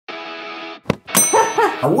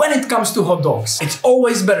And when it comes to hot dogs, it's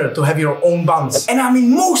always better to have your own buns. And I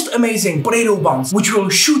mean most amazing potato buns, which will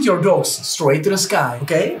shoot your dogs straight to the sky,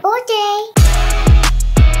 okay? Okay.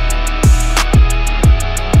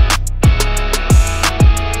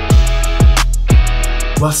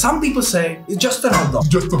 Well, some people say it's just a hot dog.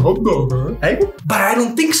 Just a hot dog, huh? Hey? But I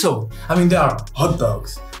don't think so. I mean, there are hot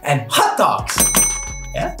dogs and hot dogs.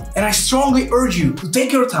 Yeah? And I strongly urge you to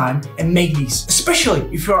take your time and make these, especially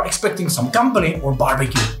if you are expecting some company or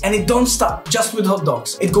barbecue. And it don't stop just with hot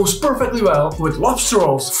dogs. It goes perfectly well with lobster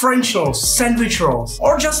rolls, French rolls, sandwich rolls,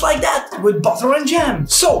 or just like that with butter and jam.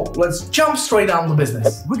 So let's jump straight down to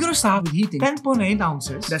business. We're gonna start with heating 10.8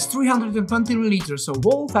 ounces. That's 320 milliliters of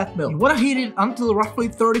whole fat milk. You wanna heat it until roughly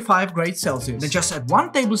 35 degrees Celsius. Then just add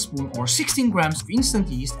 1 tablespoon or 16 grams of instant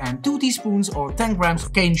yeast and 2 teaspoons or 10 grams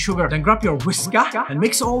of cane sugar. Then grab your whisker and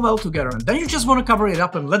mix all well together, and then you just want to cover it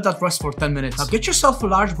up and let that rest for 10 minutes. Now get yourself a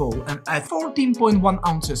large bowl and add 14.1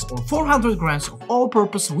 ounces or 400 grams of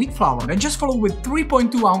all-purpose wheat flour. Then just follow with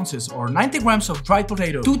 3.2 ounces or 90 grams of dried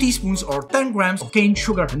potato, 2 teaspoons or 10 grams of cane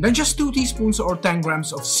sugar, and then just 2 teaspoons or 10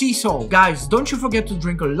 grams of sea salt. Guys, don't you forget to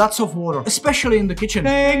drink lots of water, especially in the kitchen.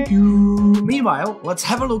 Thank you! Meanwhile, let's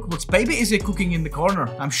have a look what's baby Izzy cooking in the corner.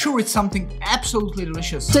 I'm sure it's something absolutely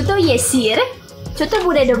delicious. Co to je sír? Co to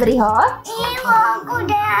bude dobrýho? Ivo,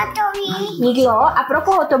 bude hotový. Niklo, a pro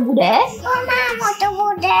koho to bude? Pro mámo to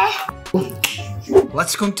bude.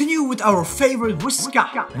 Let's continue with our favorite whisker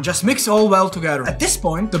and just mix all well together. At this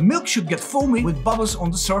point, the milk should get foamy with bubbles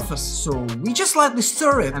on the surface. So we just lightly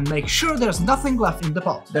stir it and make sure there's nothing left in the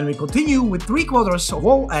pot. Then we continue with 3/4 of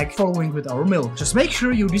whole egg following with our milk. Just make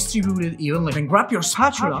sure you distribute it evenly. Then grab your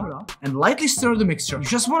spatula and lightly stir the mixture. You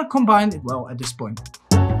just want to combine it well at this point.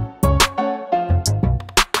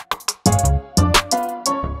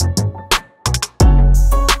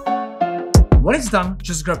 When it's done,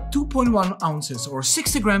 just grab 2.1 ounces or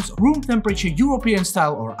 60 grams of room temperature European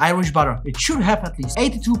style or Irish butter. It should have at least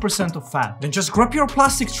 82% of fat. Then just grab your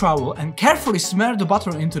plastic trowel and carefully smear the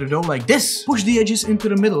butter into the dough like this. Push the edges into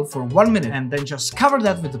the middle for 1 minute and then just cover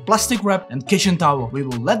that with a plastic wrap and kitchen towel. We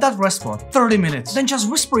will let that rest for 30 minutes. Then just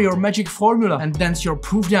whisper your magic formula and dance your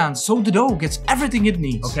proof dance so the dough gets everything it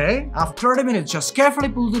needs. Okay? After 30 minutes, just carefully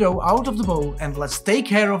pull the dough out of the bowl and let's take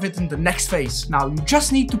care of it in the next phase. Now you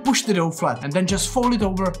just need to push the dough flat and then just fold it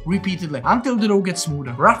over repeatedly until the dough gets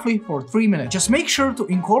smoother, roughly for 3 minutes. Just make sure to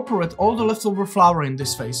incorporate all the leftover flour in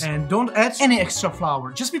this phase and don't add any extra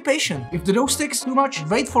flour. Just be patient. If the dough sticks too much,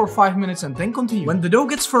 wait for 5 minutes and then continue. When the dough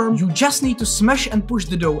gets firm, you just need to smash and push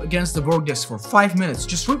the dough against the work desk for 5 minutes.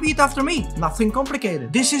 Just repeat after me. Nothing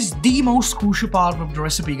complicated. This is the most crucial part of the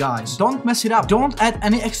recipe, guys. Don't mess it up. Don't add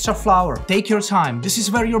any extra flour. Take your time. This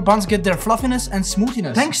is where your buns get their fluffiness and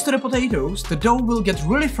smoothiness. Thanks to the potatoes, the dough will get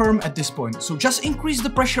really firm at this point. So just increase the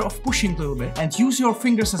pressure of pushing a little bit and use your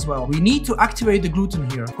fingers as well. We need to activate the gluten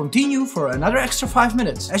here. Continue for another extra 5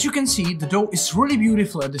 minutes. As you can see, the dough is really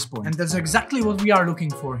beautiful at this point, and that's exactly what we are looking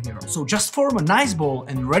for here. So just form a nice ball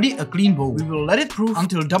and ready a clean bowl. We will let it proof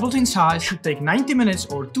until doubled in size. Should take 90 minutes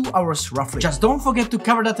or 2 hours roughly. Just don't forget to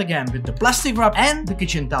cover that again with the plastic wrap and the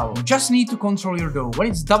kitchen towel. You just need to control your dough. When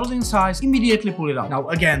it's doubled in size, immediately pull it out. Now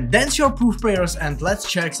again, dance your proof prayers and let's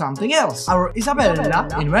check something else. Our Isabella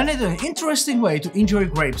invented an interesting way to enjoy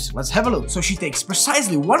grapes. Let's have a look. So she takes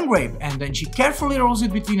precisely 1 grape and then she carefully rolls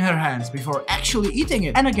it between her hands before actually eating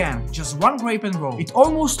it. And again, just 1 grape and roll. It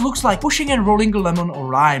almost looks like pushing and rolling a lemon or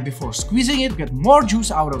lime before squeezing it to get more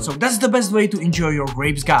juice out of it. So that's the best way to enjoy your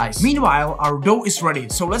grapes, guys. Meanwhile, our dough is ready.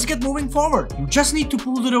 So let's get moving forward. You just need to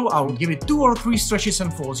pull the dough out, give it 2 or 3 stretches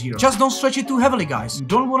and folds here. Just don't stretch it too heavily, guys. You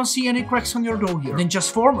don't want to see any cracks on your dough here. Then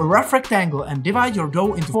just form a rough rectangle and divide your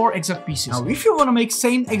dough into 4 exact pieces. Now, if you want to make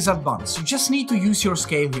same exact buns, you just need to use your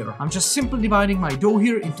scale here. I'm just simply dividing my dough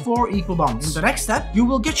here into 4 equal buns. In the next step, you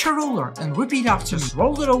will get your roller and repeat after me.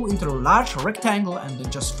 Roll the dough into a large rectangle and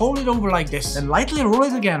then just fold it over like this. Then lightly roll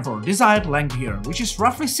it again for desired length here, which is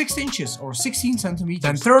roughly 6 inches or 16 centimeters.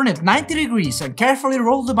 Then turn it 90 degrees and carefully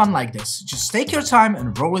roll the bun like this. Just take your time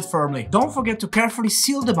and roll it firmly. Don't forget to carefully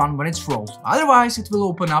seal the bun when it's rolled. Otherwise, it will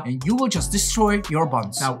open up and you will just destroy your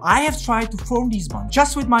buns. Now, I have tried to form these buns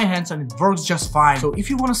just with my hands and it works just fine. So if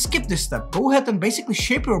you want to skip this step, go ahead and basically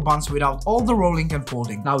shape your buns without all the rolling and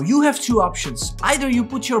folding. Now you have 2 options. Either you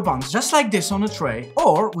put your buns just like this on a tray,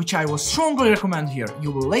 or, which I would strongly recommend here,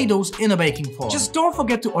 you will lay those in a baking flour. Just don't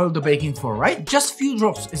forget to oil the baking flour, right? Just few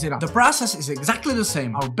drops is enough. The process is exactly the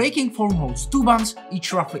same. Our baking form holds 2 buns,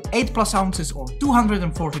 each roughly 8+ ounces or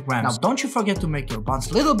 240 grams. Now don't you forget to make your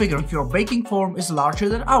buns a little bigger if your baking form is larger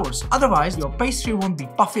than ours. Otherwise, your pastry won't be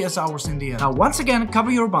puffy as ours in the end. Now once again,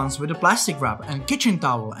 cover your buns with a plastic wrap and kitchen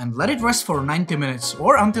towel and let it rest rest for 90 minutes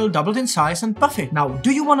or until doubled in size and puffy. Now,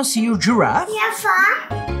 do you want to see your giraffe? Giraffe.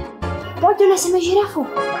 Pojď, doneseme žirafu.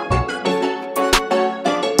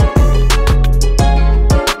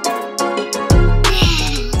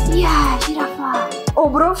 Já, žirafa.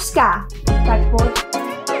 Obrovská. Tak pojď.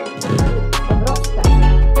 Obrovská.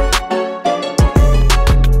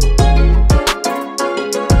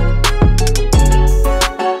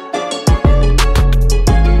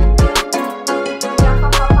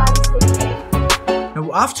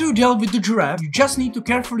 After you deal with the giraffe, you just need to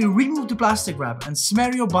carefully remove the plastic wrap and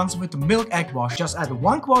smear your buns with the milk egg wash. Just add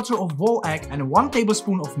 1/4 of whole egg and 1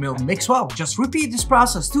 tablespoon of milk and mix well. Just repeat this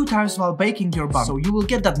process 2 times while baking your bun, so you will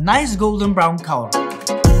get that nice golden brown color.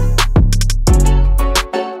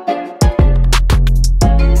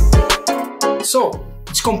 So,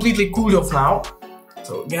 it's completely cooled off now.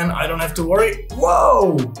 So again, I don't have to worry.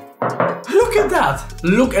 Whoa! Look at that!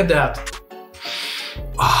 Look at that!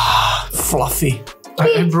 Ah, fluffy.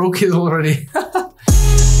 I broke it already.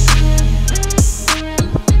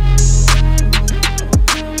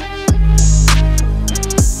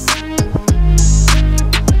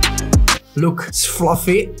 Look, it's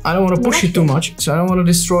fluffy. I don't want to push it too much, so I don't want to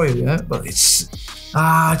destroy it, yeah? But it's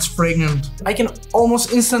fragrant. I can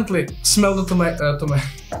almost instantly smell the tomato.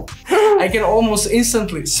 I can almost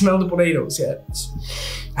instantly smell the potatoes, yeah?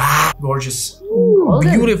 Gorgeous. Ooh,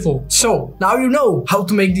 beautiful. So now you know how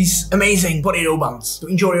to make these amazing potato buns to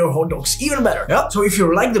enjoy your hot dogs even better. Yeah. So if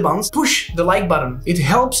you like the buns, push the like button. It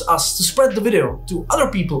helps us to spread the video to other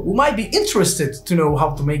people who might be interested to know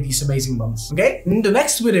how to make these amazing buns. Okay? In the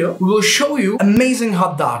next video, we will show you amazing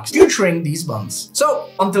hot dogs featuring these buns. So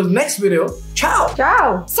until the next video, ciao.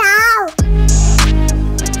 Ciao. Ciao.